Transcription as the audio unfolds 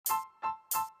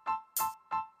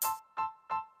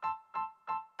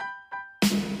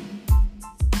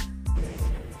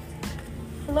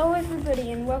Hello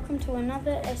everybody and welcome to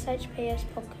another SHPS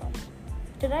podcast.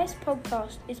 Today's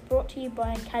podcast is brought to you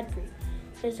by Cadbury.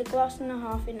 There's a glass and a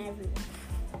half in everyone.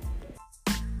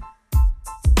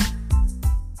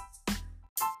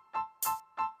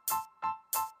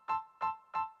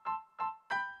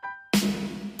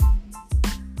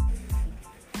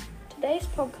 Today's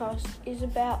podcast is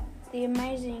about the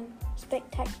amazing,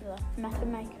 spectacular Mata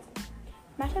Maker.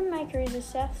 Mata Maker is a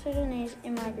South Sudanese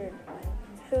immigrant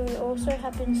who also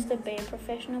happens to be a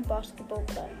professional basketball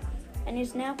player and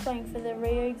is now playing for the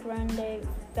Rio Grande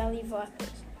Valley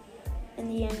Vipers in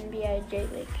the NBA G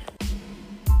League.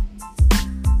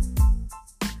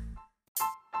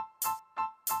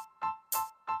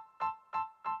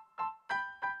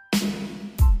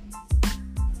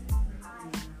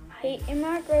 He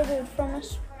immigrated from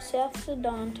South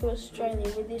Sudan to Australia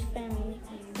with his family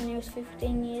when he was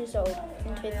 15 years old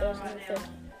in 2013.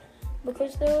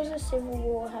 Because there was a civil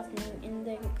war happening in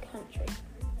the country.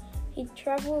 He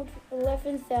travelled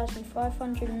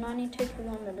 11,592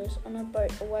 kilometres on a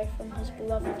boat away from his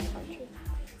beloved country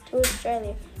to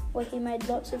Australia, where he made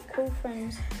lots of cool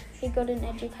friends, he got an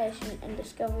education and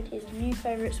discovered his new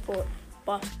favourite sport,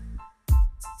 basketball.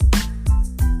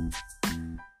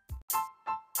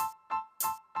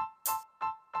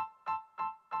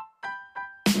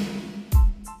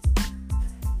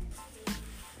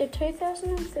 The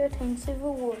 2013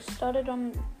 Civil War started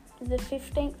on the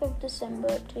 15th of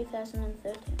December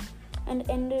 2013 and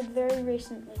ended very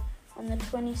recently on the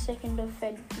 22nd of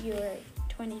February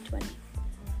 2020.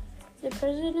 The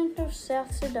President of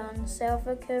South Sudan,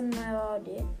 Salva Kiir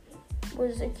Mayardit,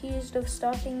 was accused of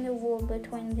starting the war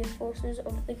between the forces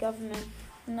of the government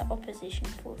and the opposition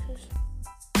forces.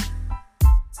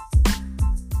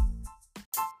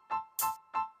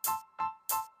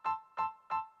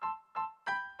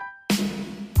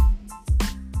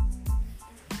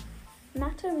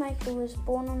 Mata Maker was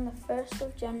born on the 1st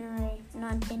of January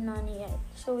 1998,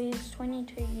 so he is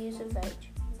 22 years of age.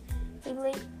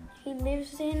 He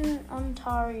lives in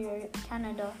Ontario,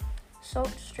 Canada,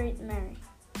 Sault Ste. Marie.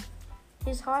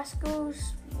 His high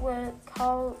schools were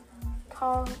Carlisle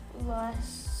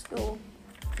School,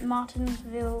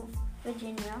 Martinsville,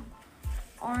 Virginia,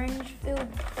 Orangeville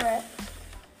Prep,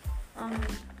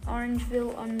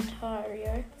 Orangeville,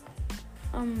 Ontario,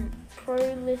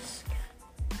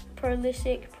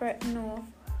 Prolific Prep North,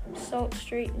 Sault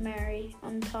Ste. Marie,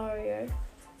 Ontario,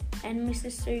 and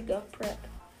Mississauga Prep,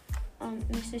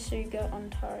 Mississauga,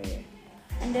 Ontario.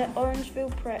 And at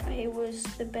Orangeville Prep, he was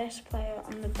the best player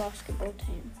on the basketball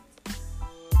team.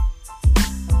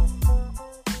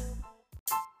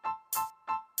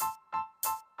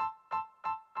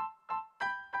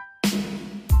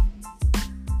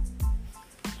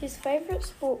 His favourite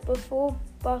sport before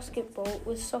basketball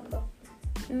was soccer.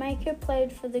 Maker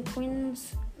played for the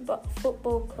Quins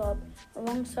Football Club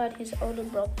alongside his older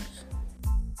brothers.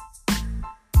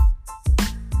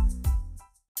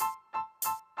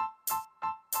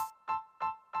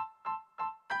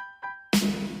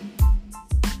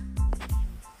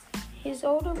 His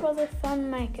older brother Thon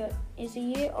Maker is a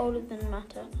year older than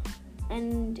Mata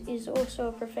and is also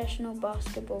a professional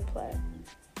basketball player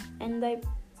and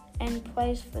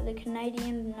plays for the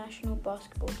Canadian national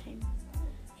basketball team.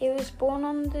 He was born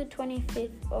on the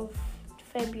 25th of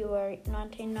February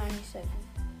 1997,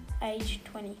 aged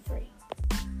 23.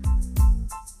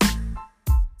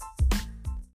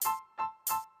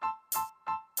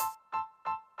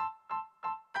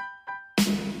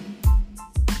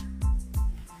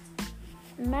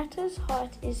 Mata's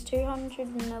height is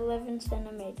 211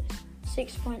 centimetres,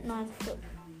 6.9 foot,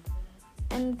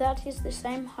 and that is the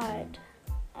same height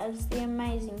as the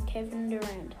amazing Kevin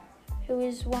Durant, who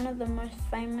is one of the most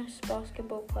famous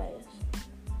basketball players.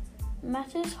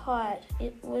 Mata's height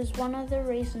was one of the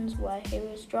reasons why he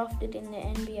was drafted in the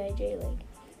NBA G League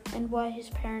and why his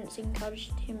parents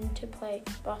encouraged him to play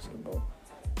basketball.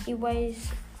 He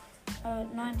weighs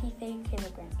 93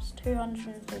 kilograms,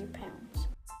 203 pounds.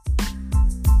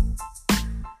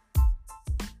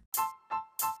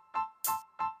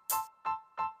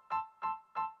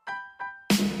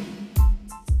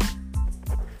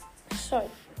 So,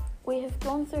 we have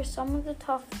gone through some of the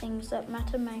tough things that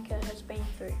Mata Maker has been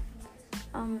through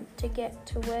to get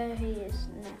to where he is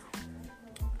now.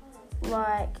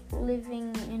 Like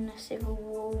living in a civil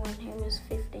war when he was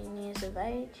 15 years of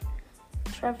age,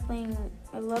 travelling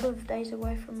a lot of days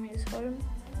away from his home,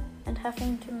 and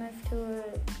having to move to a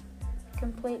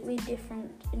completely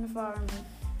different environment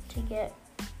to get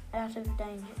out of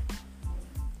danger.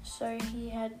 So he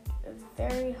had a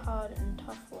very hard and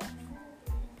tough life.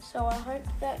 So I hope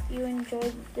that you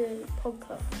enjoyed the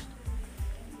podcast.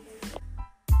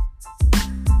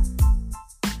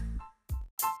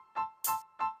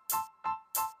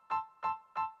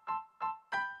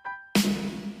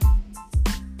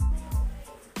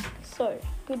 So,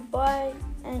 goodbye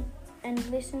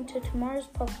and listen to tomorrow's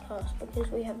podcast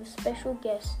because we have a special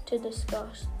guest to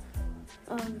discuss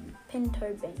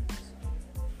pinto beans.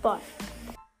 Bye.